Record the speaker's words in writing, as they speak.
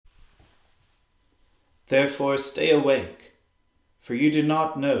Therefore stay awake, for you do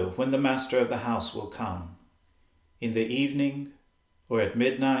not know when the master of the house will come, in the evening, or at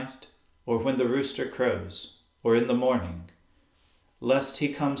midnight, or when the rooster crows, or in the morning, lest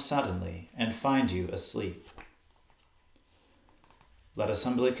he come suddenly and find you asleep. Let us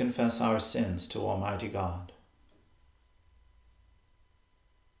humbly confess our sins to Almighty God.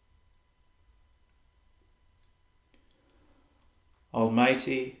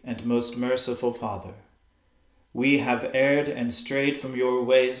 Almighty and most merciful Father, we have erred and strayed from your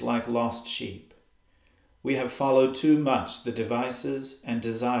ways like lost sheep. We have followed too much the devices and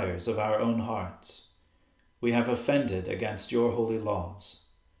desires of our own hearts. We have offended against your holy laws.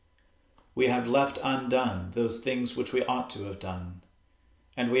 We have left undone those things which we ought to have done,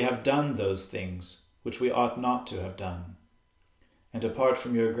 and we have done those things which we ought not to have done. And apart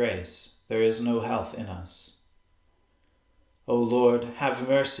from your grace, there is no health in us. O Lord, have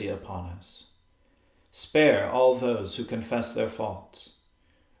mercy upon us. Spare all those who confess their faults.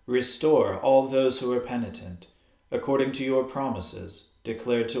 Restore all those who are penitent, according to your promises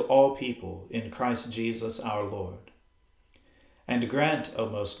declared to all people in Christ Jesus our Lord. And grant, O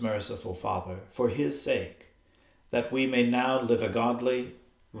most merciful Father, for his sake, that we may now live a godly,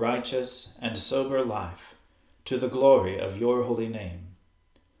 righteous, and sober life, to the glory of your holy name.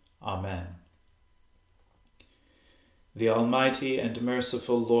 Amen. The Almighty and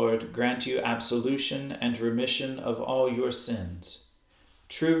merciful Lord grant you absolution and remission of all your sins,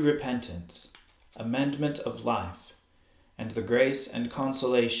 true repentance, amendment of life, and the grace and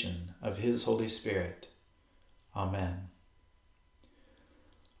consolation of his Holy Spirit. Amen.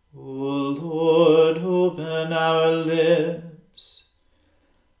 O Lord, open our lips,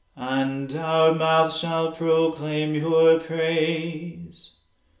 and our mouth shall proclaim your praise.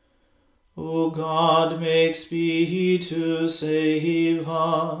 O God, make speed to save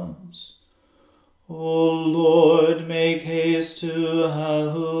us. O Lord, make haste to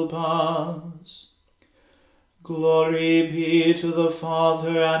help us. Glory be to the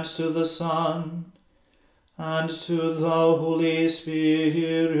Father, and to the Son, and to the Holy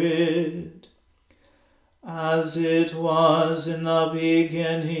Spirit, as it was in the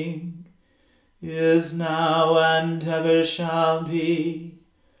beginning, is now, and ever shall be,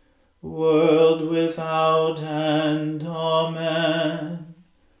 world without end. Amen.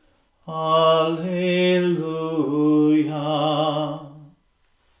 Alleluia.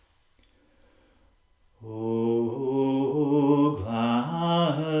 O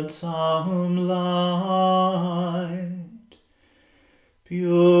gladsome light,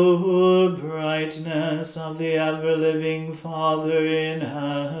 pure brightness of the ever-living Father in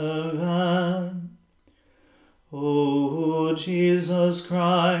heaven, O Jesus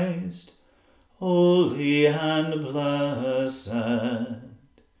Christ, holy and blessed,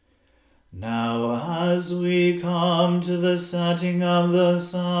 now as we come to the setting of the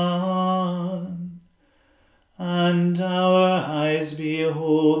sun, and our eyes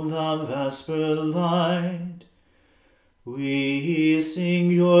behold the vesper light, we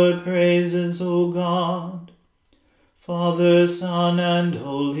sing your praises, O God, Father, Son, and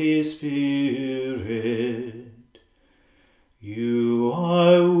Holy Spirit. You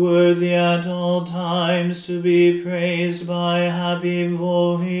are worthy at all times to be praised by happy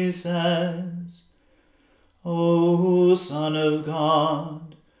voices, O Son of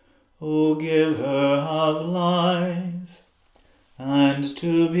God, O Giver of life, and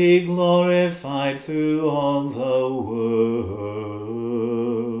to be glorified through all the world.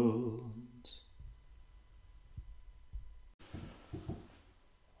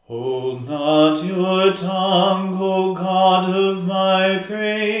 Hold not your tongue, O God of my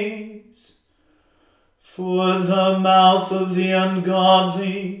praise, for the mouth of the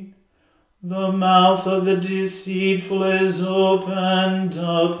ungodly, the mouth of the deceitful is opened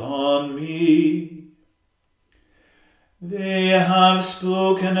upon me. They have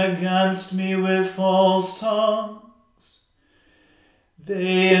spoken against me with false tongues.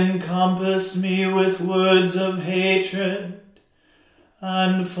 They encompassed me with words of hatred,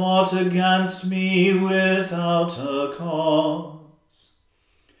 and fought against me without a cause.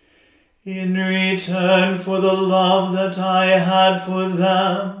 In return for the love that I had for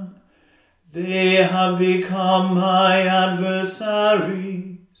them, they have become my adversaries.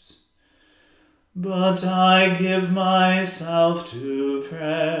 But I give myself to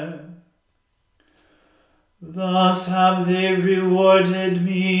prayer. Thus have they rewarded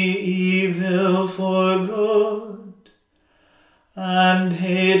me evil for good, and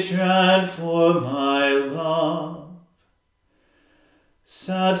hatred for my love.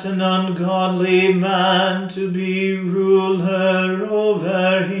 Set an ungodly man to be ruler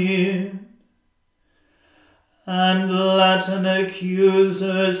over him, and let an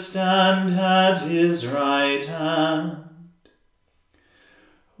accuser stand at his right hand.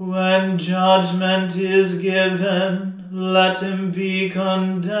 When judgment is given, let him be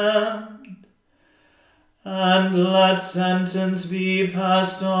condemned, and let sentence be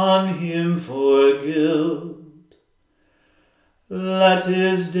passed on him for guilt. Let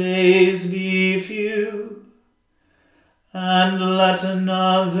his days be few, and let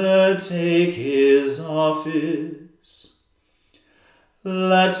another take his office.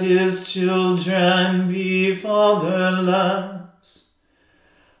 Let his children be fatherless,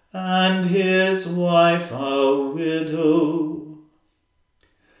 and his wife a widow.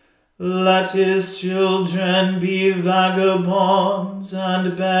 Let his children be vagabonds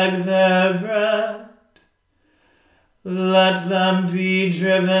and beg their bread. Let them be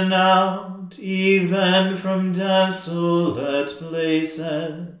driven out even from desolate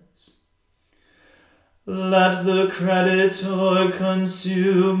places. Let the creditor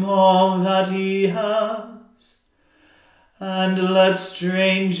consume all that he has, and let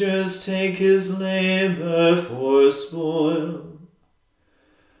strangers take his labor for spoil.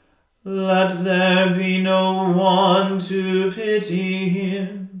 Let there be no one to pity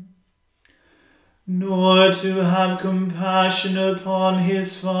him, nor to have compassion upon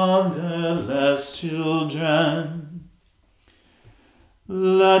his fatherless children.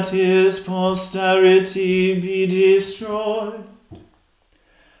 Let his posterity be destroyed,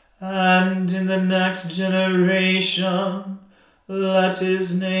 and in the next generation let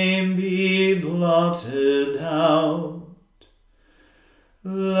his name be blotted out.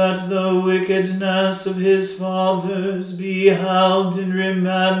 Let the wickedness of his fathers be held in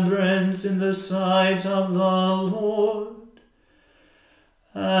remembrance in the sight of the Lord,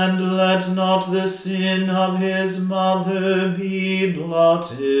 and let not the sin of his mother be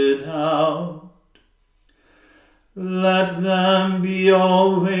blotted out. Let them be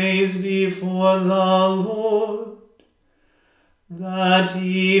always before the Lord, that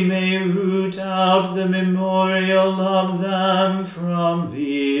he may root out the memorial of them from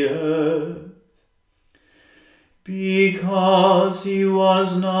the earth. Because he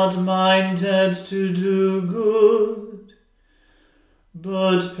was not minded to do good,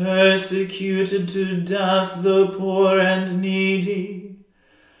 but persecuted to death the poor and needy,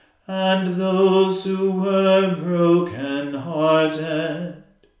 and those who were broken-hearted.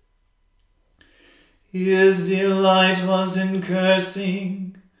 His delight was in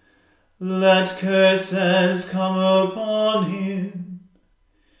cursing. Let curses come upon him.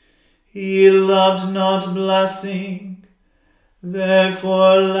 He loved not blessing,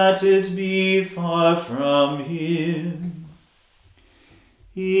 therefore let it be far from him.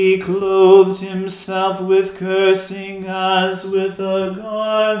 He clothed himself with cursing as with a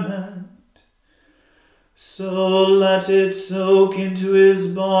garment. So let it soak into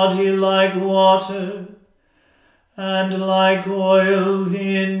his body like water, and like oil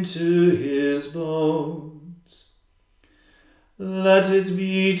into his bones. Let it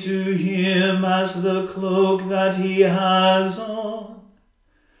be to him as the cloak that he has on,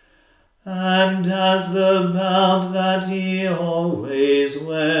 and as the belt that he always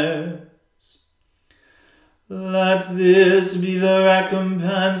wears. Let this be the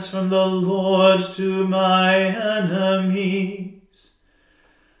recompense from the Lord to my enemies,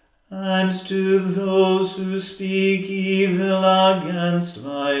 and to those who speak evil against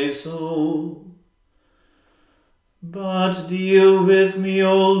my soul. But deal with me,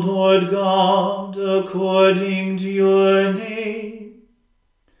 O Lord God, according to your name,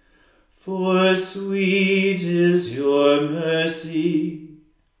 for sweet is your mercy.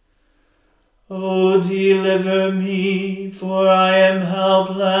 O deliver me, for I am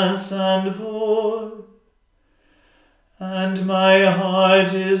helpless and poor, and my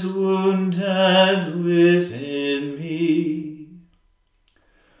heart is wounded within me.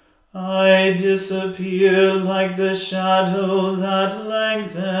 I disappear like the shadow that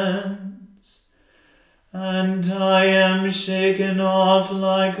lengthens, and I am shaken off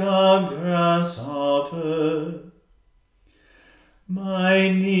like a grasshopper. My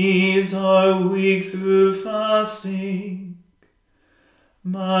knees are weak through fasting.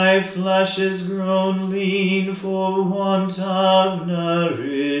 My flesh is grown lean for want of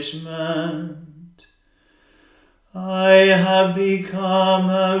nourishment. I have become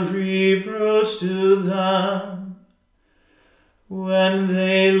a reproach to them. When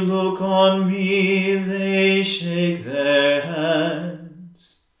they look on me, they shake their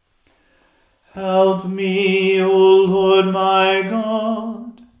heads. Help me, O Lord my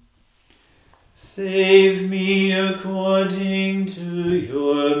God. Save me according to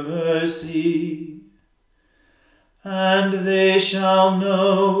your mercy. And they shall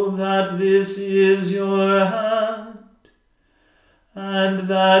know that this is your hand, and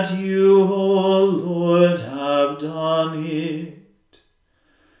that you, O Lord, have done it.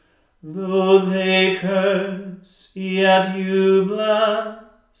 Though they curse, yet you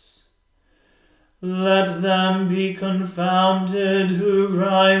bless. Let them be confounded who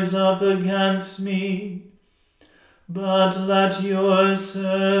rise up against me, but let your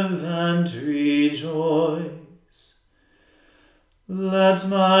servant rejoice. Let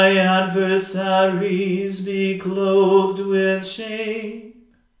my adversaries be clothed with shame,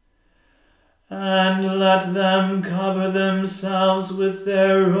 and let them cover themselves with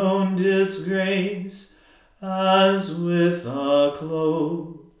their own disgrace, as with a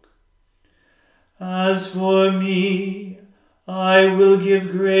cloak. As for me, I will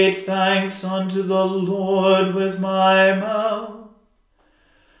give great thanks unto the Lord with my mouth,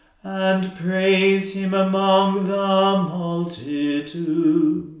 and praise him among the multitude.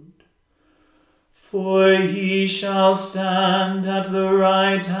 For he shall stand at the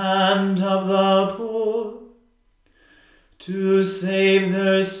right hand of the poor, to save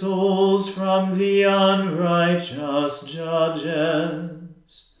their souls from the unrighteous judges.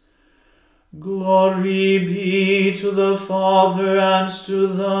 Glory be to the Father, and to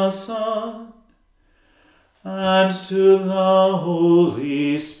the Son, and to the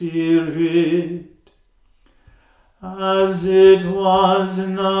Holy Spirit, as it was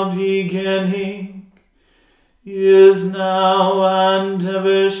in the beginning, is now, and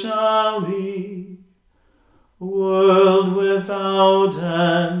ever shall be, world without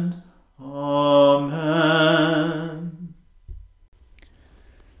end. Amen.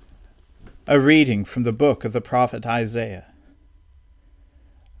 A reading from the book of the prophet Isaiah.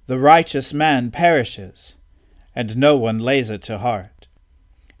 The righteous man perishes, and no one lays it to heart.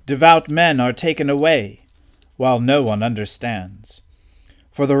 Devout men are taken away, while no one understands.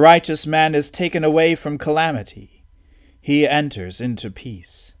 For the righteous man is taken away from calamity. He enters into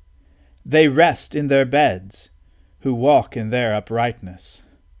peace. They rest in their beds, who walk in their uprightness.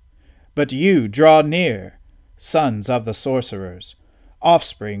 But you draw near, sons of the sorcerers,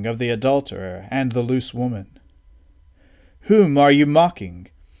 offspring of the adulterer and the loose woman. Whom are you mocking?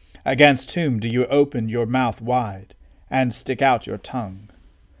 Against whom do you open your mouth wide, and stick out your tongue?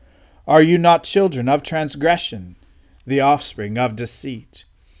 Are you not children of transgression, the offspring of deceit?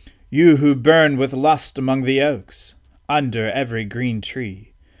 You who burn with lust among the oaks, under every green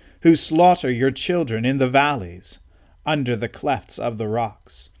tree, who slaughter your children in the valleys, under the clefts of the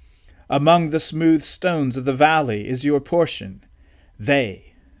rocks. Among the smooth stones of the valley is your portion.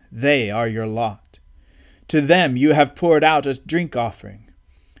 They are your lot. To them you have poured out a drink offering.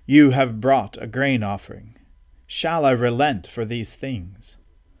 You have brought a grain offering. Shall I relent for these things?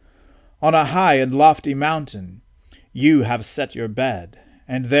 On a high and lofty mountain you have set your bed,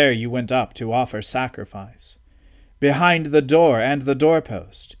 and there you went up to offer sacrifice. Behind the door and the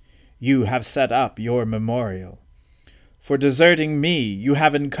doorpost you have set up your memorial. For deserting me you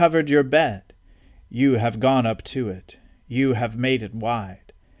have uncovered your bed. You have gone up to it. You have made it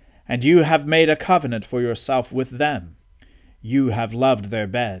wide. And you have made a covenant for yourself with them. You have loved their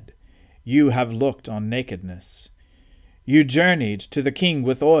bed. You have looked on nakedness. You journeyed to the king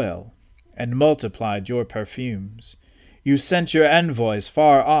with oil, and multiplied your perfumes. You sent your envoys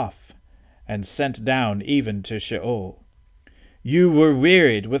far off, and sent down even to Sheol. You were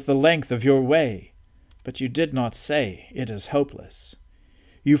wearied with the length of your way, but you did not say, "It is hopeless."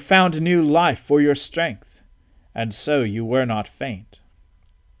 You found new life for your strength, and so you were not faint.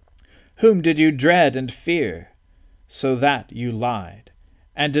 Whom did you dread and fear, so that you lied,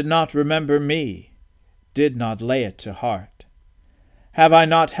 and did not remember me, did not lay it to heart? Have I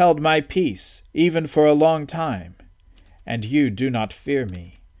not held my peace, even for a long time, and you do not fear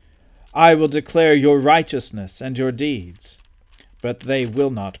me? I will declare your righteousness and your deeds, but they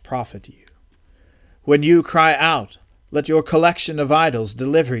will not profit you. When you cry out, let your collection of idols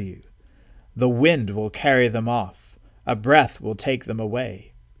deliver you. The wind will carry them off, a breath will take them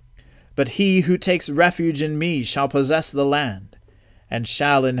away. But he who takes refuge in me shall possess the land, and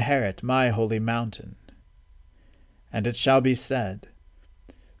shall inherit my holy mountain. And it shall be said,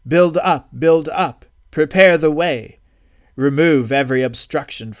 build up, prepare the way, remove every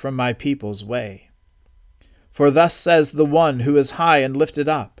obstruction from my people's way. For thus says the one who is high and lifted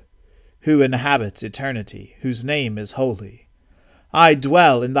up, who inhabits eternity, whose name is holy. I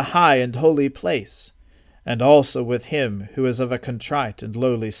dwell in the high and holy place, and also with him who is of a contrite and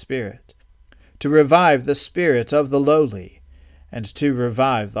lowly spirit, to revive the spirit of the lowly, and to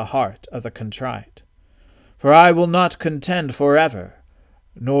revive the heart of the contrite. For I will not contend forever,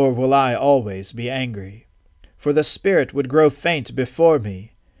 nor will I always be angry. for the spirit would grow faint before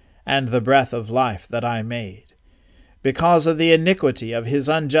me, and the breath of life that I made. Because of the iniquity of his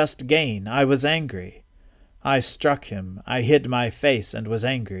unjust gain I was angry. I struck him, I hid my face and was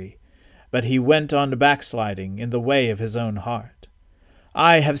angry, but he went on backsliding in the way of his own heart.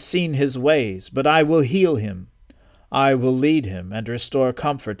 I have seen his ways, but I will heal him. I will lead him and restore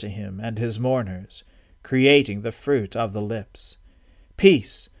comfort to him and his mourners, creating the fruit of the lips.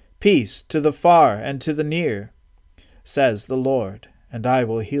 Peace, peace to the far and to the near, says the Lord, and I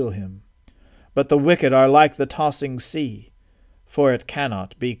will heal him. But the wicked are like the tossing sea, for it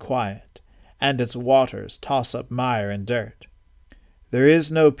cannot be quiet, and its waters toss up mire and dirt. There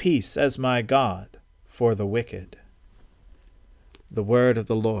is no peace as my God for the wicked. The word of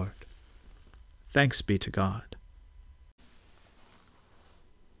the Lord. Thanks be to God.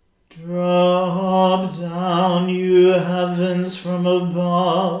 Drop down, you heavens from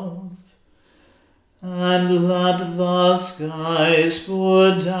above, and let the skies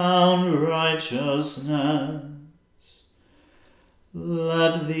pour down righteousness.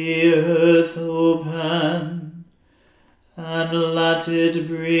 Let the earth open, and let it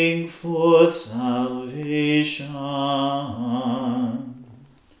bring forth salvation.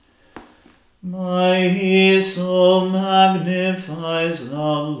 My soul magnifies the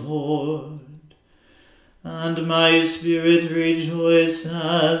Lord, and my spirit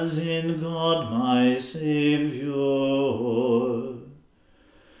rejoices in God my Saviour.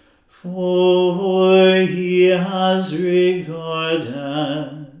 For he has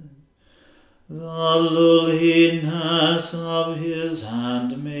regarded the lowliness of his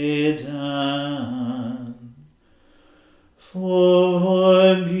handmaiden.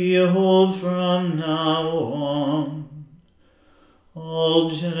 For behold, from now on, all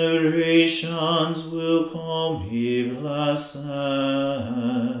generations will call me blessed.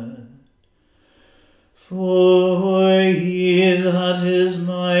 For he that is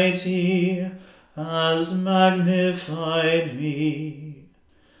mighty has magnified me,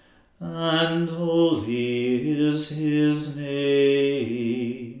 and holy is his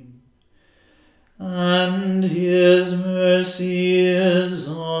name. And his mercy is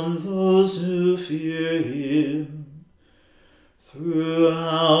on those who fear him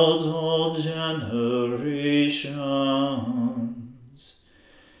throughout all generations.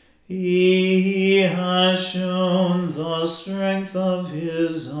 He has shown the strength of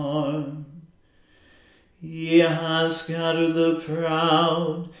his arm. He has scattered the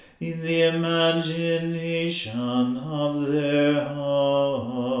proud in the imagination of their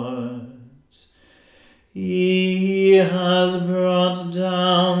hearts. He has brought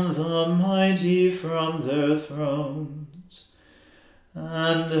down the mighty from their thrones,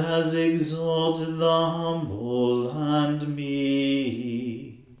 and has exalted the humble and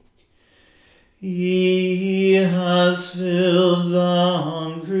meek. He has filled the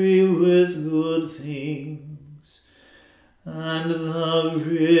hungry with good things, and the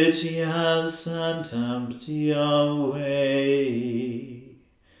rich he has sent empty away.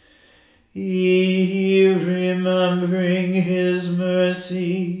 He, remembering his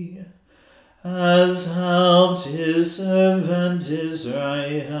mercy, has helped his servant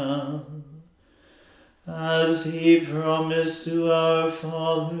Israel, as he promised to our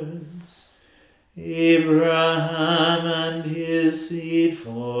fathers, Abraham and his seed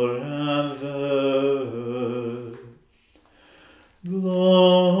forever.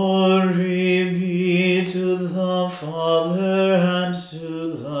 Glory be to the Father and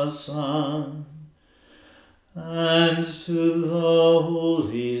to the Son and to the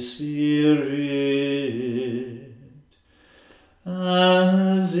Holy Spirit,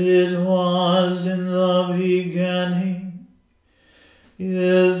 as it was in the beginning,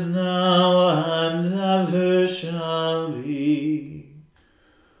 is now, and ever shall be,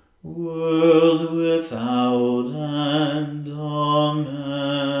 world without end. Amen.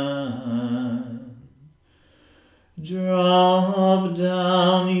 Drop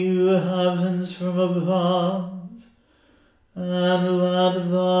down, you heavens from above, and let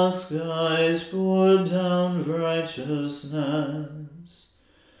the skies pour down righteousness.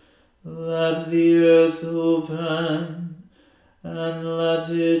 Let the earth open, and let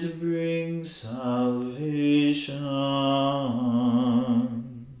it bring salvation.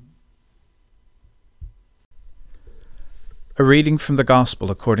 A reading from the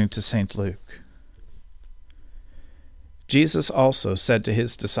Gospel according to St. Luke. Jesus also said to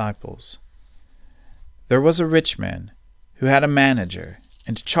his disciples, There was a rich man who had a manager,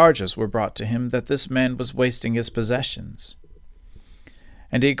 and charges were brought to him that this man was wasting his possessions.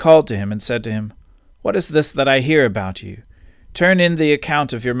 And he called to him and said to him, What is this that I hear about you? Turn in the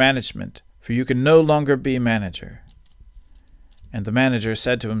account of your management, for you can no longer be manager." And the manager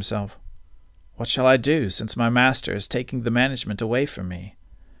said to himself, "What shall I do, since my master is taking the management away from me?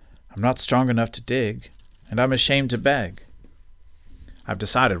 I'm not strong enough to dig, and I'm ashamed to beg. I've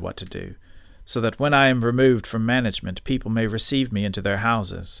decided what to do, so that when I am removed from management, people may receive me into their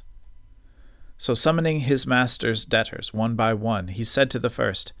houses." So summoning his master's debtors one by one, he said to the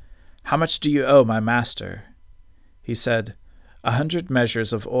first, "How much do you owe my master?" He said, 100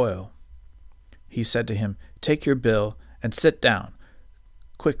 measures of oil. He said to him, "Take your bill and sit down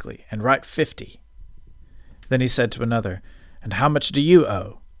quickly and write 50. Then he said to another, "And how much do you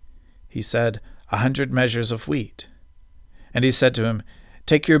owe?" He said, 100 measures of wheat. And he said to him,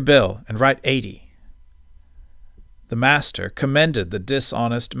 "Take your bill and write 80. The master commended the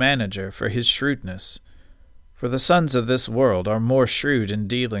dishonest manager for his shrewdness, for the sons of this world are more shrewd in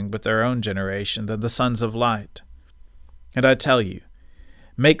dealing with their own generation than the sons of light. And I tell you,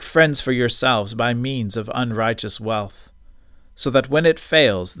 make friends for yourselves by means of unrighteous wealth, so that when it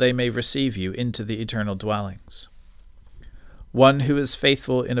fails they may receive you into the eternal dwellings. One who is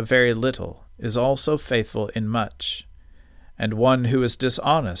faithful in a very little is also faithful in much, and one who is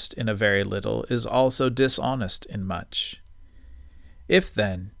dishonest in a very little is also dishonest in much. If,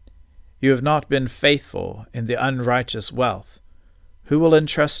 then, you have not been faithful in the unrighteous wealth, who will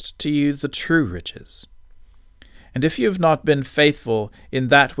entrust to you the true riches? And if you have not been faithful in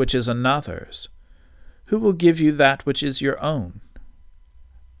that which is another's, who will give you that which is your own?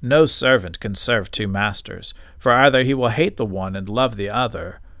 No servant can serve 2 masters, for either he will hate the one and love the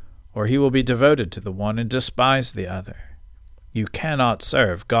other, or he will be devoted to the one and despise the other. You cannot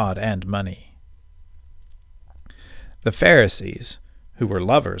serve God and money." The Pharisees, who were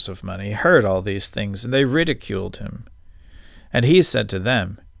lovers of money, heard all these things, and they ridiculed him. And he said to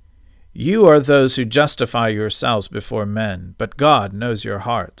them, "You are those who justify yourselves before men, but God knows your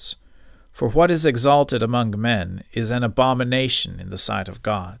hearts. For what is exalted among men is an abomination in the sight of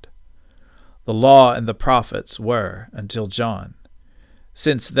God. The law and the prophets were until John.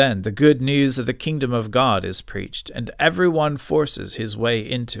 Since then the good news of the kingdom of God is preached, and everyone forces his way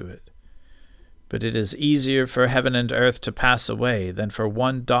into it. But it is easier for heaven and earth to pass away than for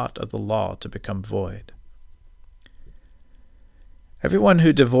one dot of the law to become void. Everyone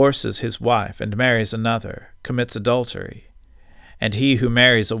who divorces his wife and marries another commits adultery, and he who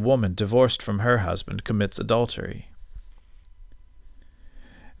marries a woman divorced from her husband commits adultery.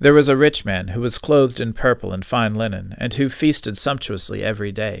 There was a rich man who was clothed in purple and fine linen, and who feasted sumptuously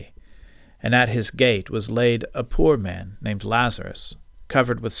every day. And at his gate was laid a poor man named Lazarus,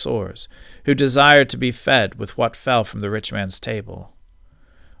 covered with sores, who desired to be fed with what fell from the rich man's table.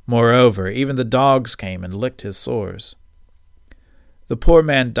 Moreover, even the dogs came and licked his sores. The poor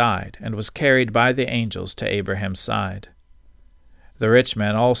man died and was carried by the angels to Abraham's side. The rich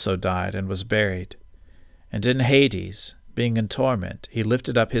man also died and was buried. And in Hades, being in torment, he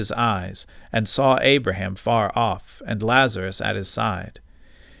lifted up his eyes and saw Abraham far off and Lazarus at his side.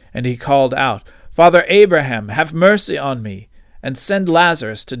 And he called out, "Father Abraham, have mercy on me, and send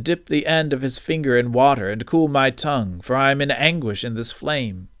Lazarus to dip the end of his finger in water and cool my tongue, for I am in anguish in this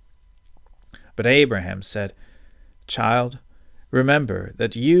flame." But Abraham said, "Child, remember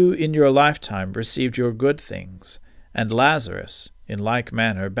that you in your lifetime received your good things, and Lazarus in like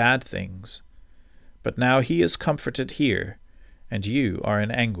manner bad things. But now he is comforted here, and you are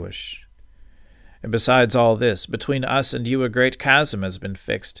in anguish. And besides all this, between us and you a great chasm has been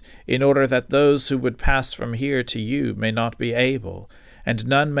fixed, in order that those who would pass from here to you may not be able, and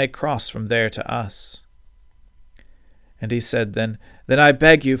none may cross from there to us." And he said, Then I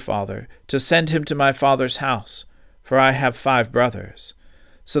beg you, Father, to send him to my father's house, for I have 5 brothers,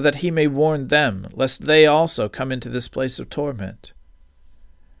 so that he may warn them, lest they also come into this place of torment.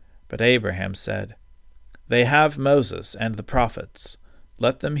 But Abraham said, "They have Moses and the prophets.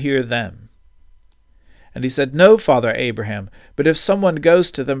 Let them hear them." And he said, "No, Father Abraham, but if someone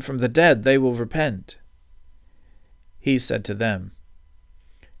goes to them from the dead, they will repent." He said to them,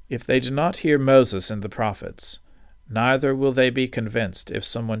 "If they do not hear Moses and the prophets, neither will they be convinced if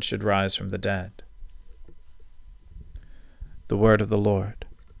someone should rise from the dead." The word of the Lord.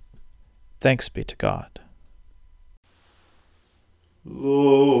 Thanks be to God.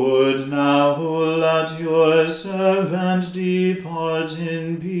 Lord, now let your servant depart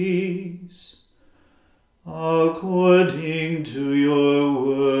in peace, according to your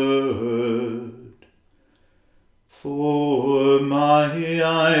word. For my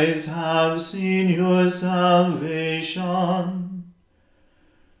eyes have seen your salvation,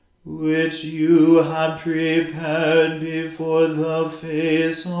 which you have prepared before the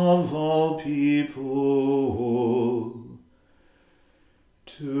face of all people,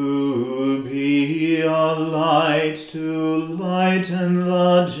 to be a light to lighten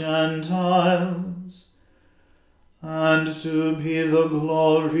the Gentiles, and to be the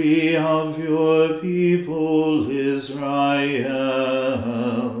glory of your people Israel.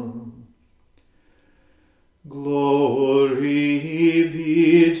 Glory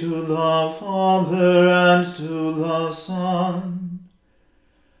be to the Father and to the Son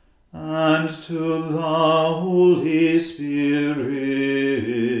and to the Holy Spirit,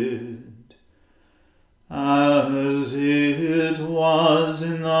 as it was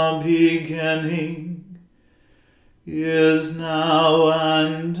in the beginning, is now,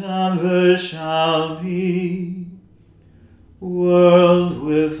 and ever shall be, world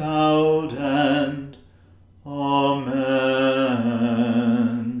without end. Amen.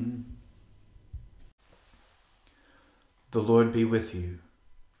 The Lord be with you.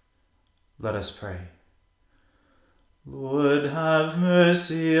 Let us pray. Lord, have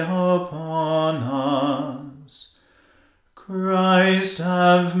mercy upon us. Christ,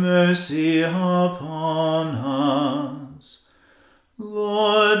 have mercy upon us.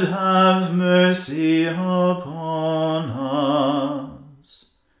 Lord, have mercy upon us.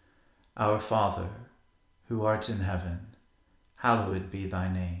 Our Father, who art in heaven, hallowed be thy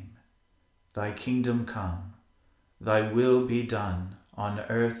name. Thy kingdom come, thy will be done on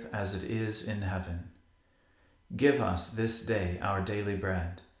earth as it is in heaven. Give us this day our daily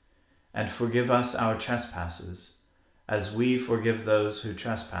bread, and forgive us our trespasses, as we forgive those who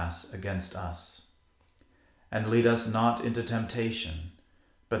trespass against us. And lead us not into temptation,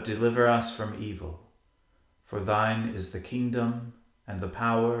 but deliver us from evil. For thine is the kingdom, and the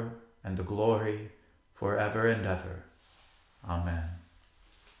power, and the glory, forever and ever. Amen.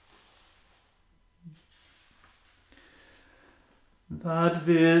 That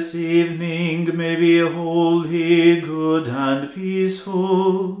this evening may be wholly good and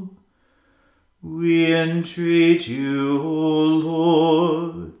peaceful, we entreat you, O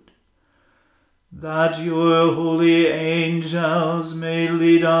Lord, that your holy angels may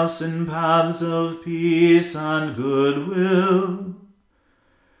lead us in paths of peace and goodwill.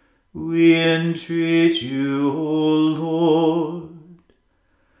 We entreat you, O Lord,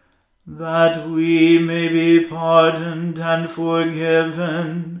 that we may be pardoned and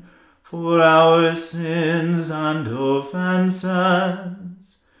forgiven for our sins and offenses.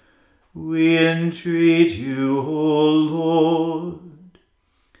 We entreat you, O Lord,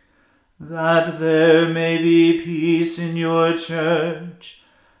 that there may be peace in your church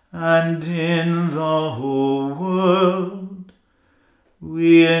and in the whole world.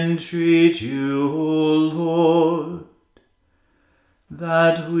 We entreat you, O Lord,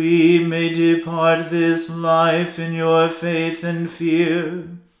 that we may depart this life in your faith and fear,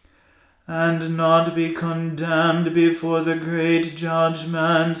 and not be condemned before the great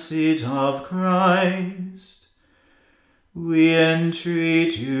judgment seat of Christ. We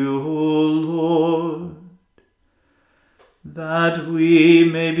entreat you, O Lord, that we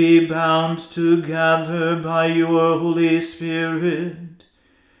may be bound together by your Holy Spirit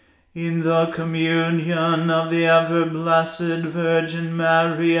in the communion of the ever-blessed Virgin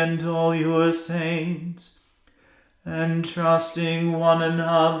Mary and all your saints, entrusting one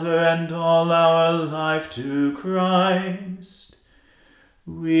another and all our life to Christ.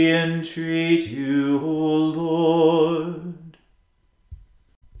 We entreat you, O Lord.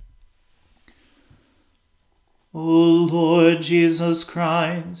 O Lord Jesus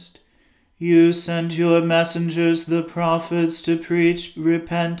Christ, you sent your messengers, the prophets, to preach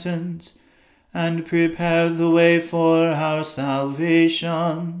repentance and prepare the way for our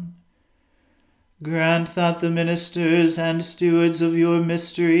salvation. Grant that the ministers and stewards of your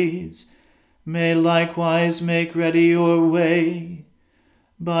mysteries may likewise make ready your way,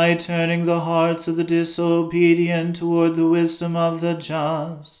 by turning the hearts of the disobedient toward the wisdom of the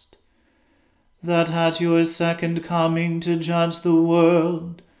just, that at your second coming to judge the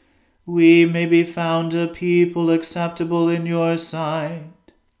world, we may be found a people acceptable in your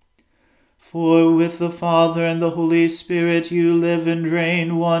sight. For with the Father and the Holy Spirit you live and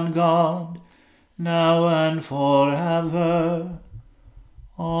reign, one God, now and forever.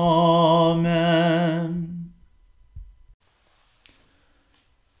 Amen.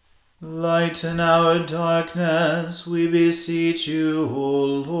 Lighten our darkness, we beseech you, O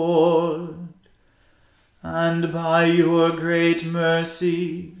Lord, and by your great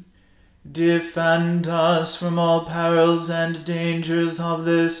mercy defend us from all perils and dangers of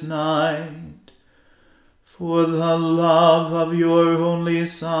this night, for the love of your only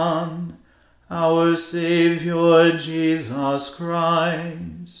Son, our Saviour Jesus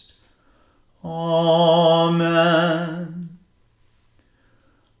Christ. Amen.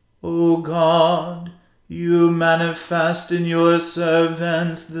 O God, You manifest in your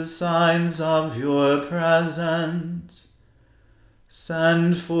servants the signs of your presence.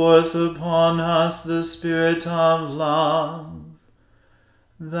 Send forth upon us the Spirit of love,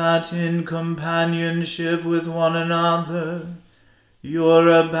 that in companionship with one another your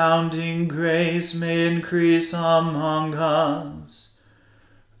abounding grace may increase among us.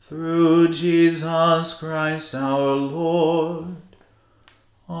 Through Jesus Christ our Lord.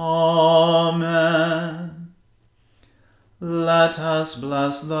 Amen. Let us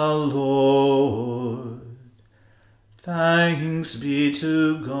bless the Lord. Thanks be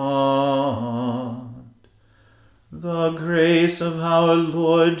to God. The grace of our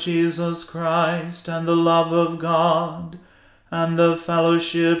Lord Jesus Christ, and the love of God, and the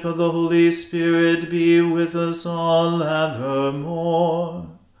fellowship of the Holy Spirit be with us all evermore.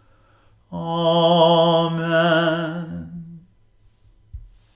 Amen.